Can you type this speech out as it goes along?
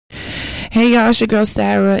Hey y'all, it's your girl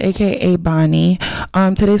Sarah, aka Bonnie.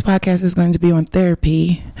 Today's podcast is going to be on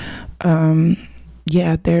therapy.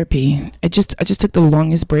 Therapy. I just took the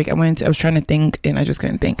longest break. I was trying to think and I just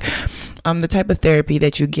couldn't think. The type of therapy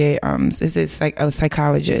that you get is like a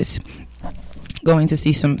psychologist going to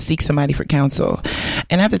seek somebody for counsel.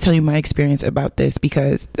 And I have to tell you my experience about this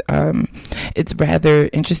because it's rather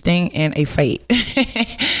interesting and a fight.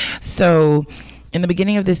 So in the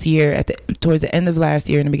beginning of this year, towards the end of last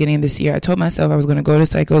year, in the beginning of this year, I told myself I was going to go to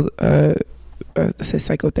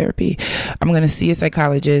psychotherapy. I'm going to see a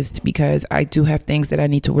psychologist because I do have things that I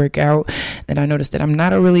need to work out, that I noticed that I'm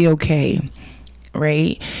not really okay.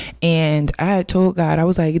 Right. And I had told God, I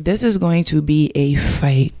was like, this is going to be a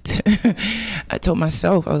fight. I told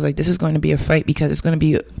myself, I was like, this is going to be a fight because it's going to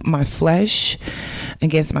be my flesh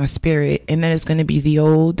against my spirit. And then it's going to be the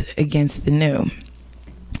old against the new.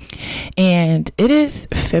 And it is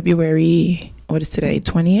February, what is today,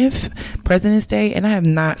 20th, President's Day, and I have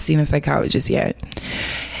not seen a psychologist yet.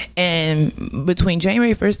 And between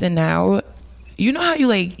January 1st and now, you know how you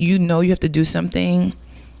have to do something?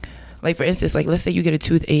 Like, for instance, like, let's say you get a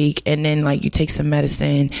toothache and then, like, you take some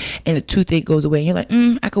medicine and the toothache goes away. And you're like,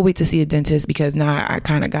 I could wait to see a dentist because now I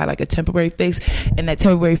kind of got, like, a temporary fix. And that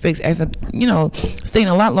temporary fix ends up, staying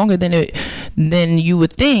a lot longer than you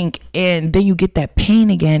would think. And then you get that pain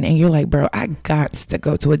again. And you're like, bro, I got to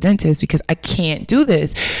go to a dentist because I can't do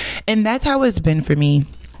this. And that's how it's been for me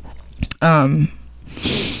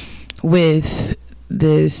with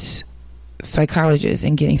this psychologist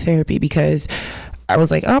and getting therapy, because I was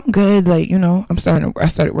like, I'm good. Like, I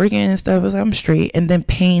started working and stuff. I was like, I'm straight. And then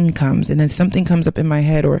pain comes and then something comes up in my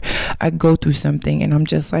head, or I go through something and I'm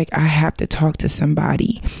just like, I have to talk to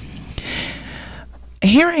somebody.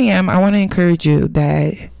 Here I am. I want to encourage you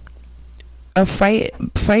that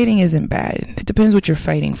fighting isn't bad. It depends what you're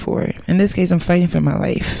fighting for. In this case, I'm fighting for my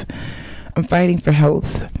life. I'm fighting for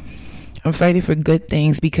health. I'm fighting for good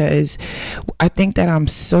things because I think that I'm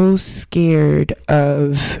so scared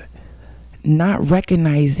of not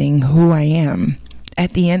recognizing who I am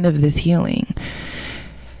at the end of this healing.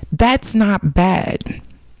 That's not bad.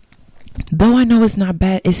 Though I know it's not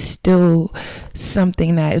bad, it's still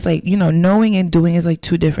something that is like, knowing and doing is like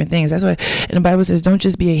two different things. That's why and the Bible says, don't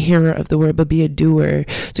just be a hearer of the word, but be a doer.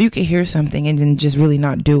 So you can hear something and then just really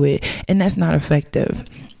not do it. And that's not effective.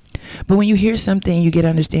 But when you hear something, you get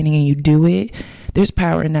understanding and you do it, there's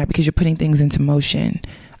power in that because you're putting things into motion.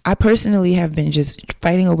 I personally have been just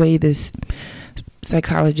fighting away this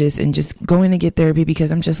psychologist and just going to get therapy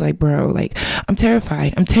because I'm just like, bro, like, I'm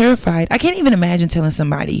terrified. I can't even imagine telling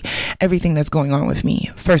somebody everything that's going on with me,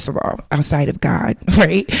 first of all, outside of God,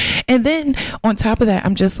 right? And then on top of that,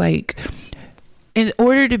 I'm just like, in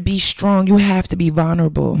order to be strong, you have to be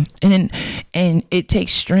vulnerable. And it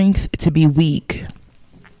takes strength to be weak.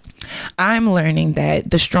 I'm learning that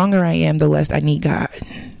the stronger I am, the less I need God.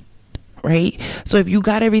 Right? So if you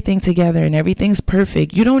got everything together and everything's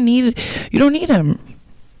perfect, you don't need him.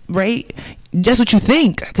 Right? Just what you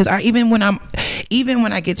think. Because even when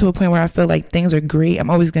I get to a point where I feel like things are great,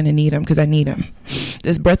 I'm always going to need him because I need him.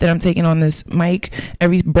 This breath that I'm taking on this mic,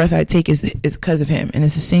 every breath I take is because of him. And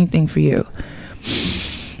it's the same thing for you.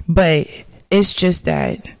 But it's just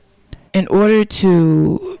that in order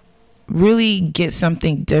to really get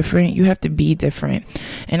something different, you have to be different.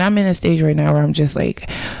 And I'm in a stage right now where I'm just like,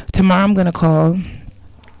 tomorrow I'm gonna call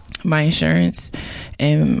my insurance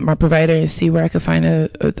and my provider and see where I could find a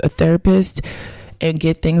therapist and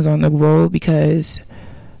get things on the road, because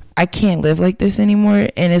I can't live like this anymore.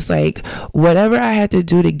 And it's like, whatever I had to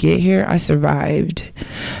do to get here, I survived.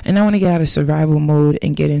 And I want to get out of survival mode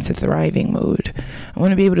and get into thriving mode. I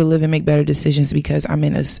want to be able to live and make better decisions because I'm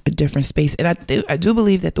in a different space. And I do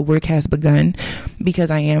believe that the work has begun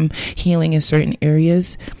because I am healing in certain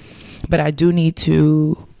areas. But I do need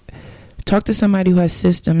to talk to somebody who has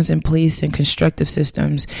systems in place and constructive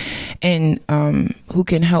systems and who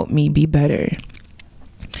can help me be better.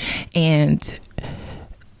 And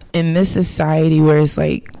in this society where it's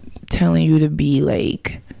like telling you to be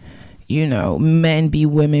like, men be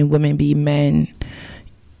women, women be men,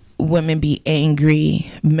 women be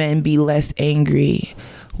angry, men be less angry,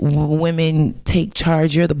 women take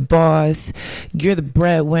charge, you're the boss, you're the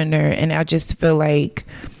breadwinner. And I just feel like,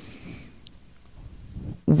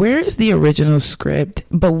 where is the original script?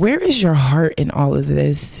 But where is your heart in all of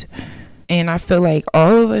this? And I feel like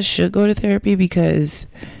all of us should go to therapy because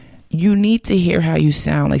you need to hear how you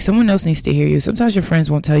sound. Like, someone else needs to hear you. Sometimes your friends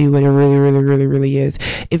won't tell you what it really, really, really, really is.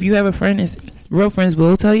 If you have a friend, real friends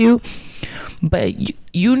will tell you. But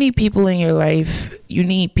you need people in your life. You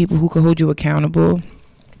need people who can hold you accountable.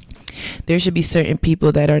 There should be certain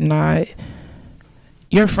people that are not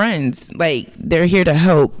your friends. Like, they're here to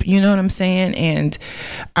help. You know what I'm saying? And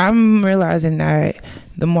I'm realizing that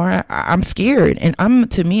the more I'm scared, and I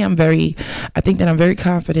think that I'm very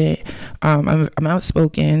confident. I'm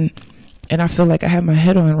outspoken, and I feel like I have my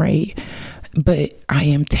head on right. But I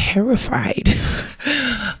am terrified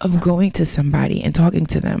of going to somebody and talking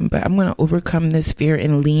to them. But I'm going to overcome this fear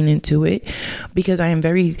and lean into it, because I'm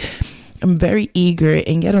very eager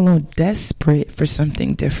and yet a little desperate for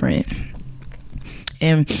something different.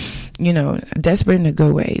 And, desperate in a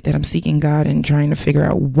good way, that I'm seeking God and trying to figure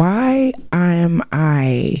out, why am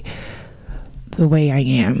I the way I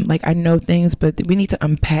am? Like, I know things, but we need to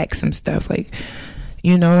unpack some stuff. Like,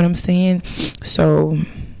 you know what I'm saying? So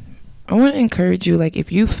I want to encourage you, like,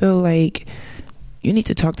 if you feel like you need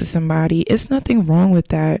to talk to somebody, it's nothing wrong with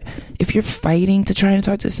that. If you're fighting to try and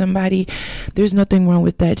talk to somebody, there's nothing wrong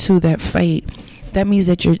with that too. That fight, that means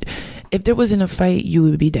that if there wasn't a fight, you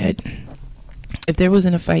would be dead. If there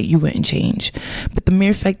wasn't a fight, you wouldn't change. But the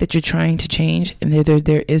mere fact that you're trying to change, and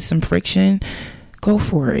there is some friction, go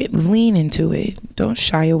for it. Lean into it. Don't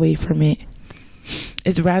shy away from it.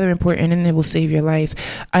 It's rather important, and it will save your life.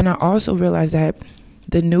 And I also realize that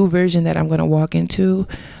the new version that I'm going to walk into,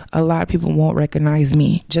 a lot of people won't recognize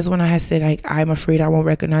me. Just when I had said, like, I'm afraid I won't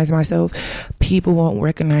recognize myself, people won't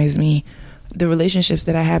recognize me. The relationships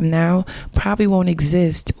that I have now probably won't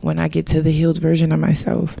exist when I get to the healed version of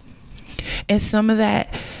myself. And some of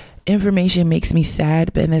that information makes me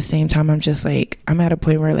sad, but at the same time, I'm just like, I'm at a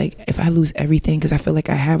point where, like, if I lose everything, because I feel like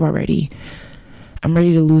I have already, I'm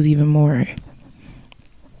ready to lose even more.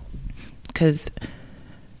 Because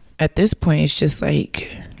at this point, it's just like,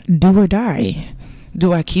 do or die.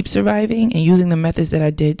 Do I keep surviving and using the methods that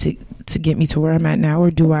I did to get me to where I'm at now,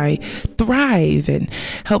 or do I thrive and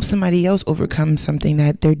help somebody else overcome something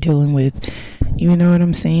that they're dealing with? You know what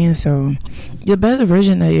I'm saying? So the better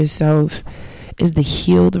version of yourself is the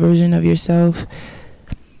healed version of yourself.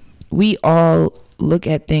 We all look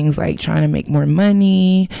at things like trying to make more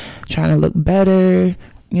money, trying to look better,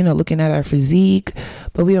 looking at our physique,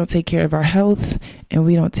 but we don't take care of our health, and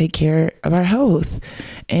we don't take care of our health.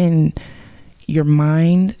 And your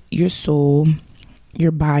mind, your soul,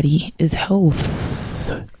 your body is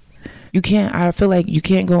health. I feel like you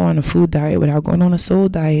can't go on a food diet without going on a soul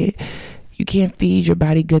diet. You can't feed your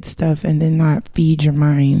body good stuff and then not feed your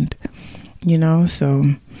mind, so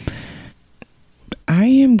I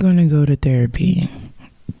am going to go to therapy,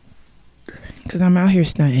 because I'm out here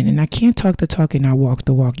stunting, and I can't talk the talk and not walk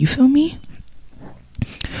the walk. You feel me?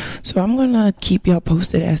 So I'm going to keep y'all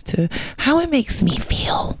posted as to how it makes me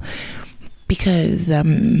feel. Because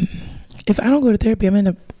if I don't go to therapy, I'm going to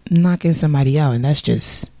end up knocking somebody out. And that's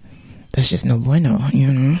just no bueno,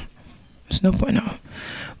 It's no bueno.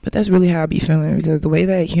 But that's really how I be feeling. Because the way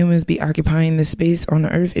that humans be occupying this space on the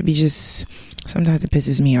earth, sometimes it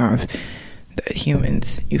pisses me off. The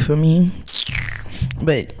humans, you feel me?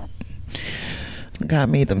 But God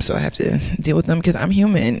made them, so I have to deal with them, because I'm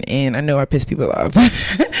human and I know I piss people off.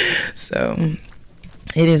 So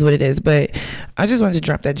it is what it is. But I just wanted to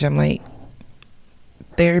drop that gem, like,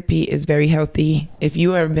 therapy is very healthy. If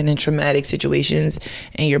you have been in traumatic situations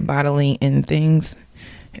and you're bottling in things,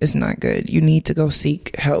 it's not good. You need to go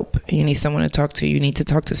seek help. You need someone to talk to. You need to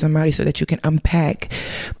talk to somebody so that you can unpack,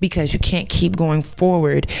 because you can't keep going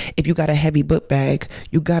forward if you got a heavy book bag.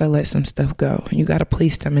 You got to let some stuff go. You got to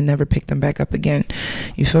place them and never pick them back up again.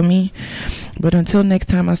 You feel me? But until next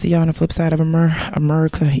time, I'll see y'all on the flip side of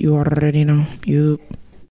America. You already know. You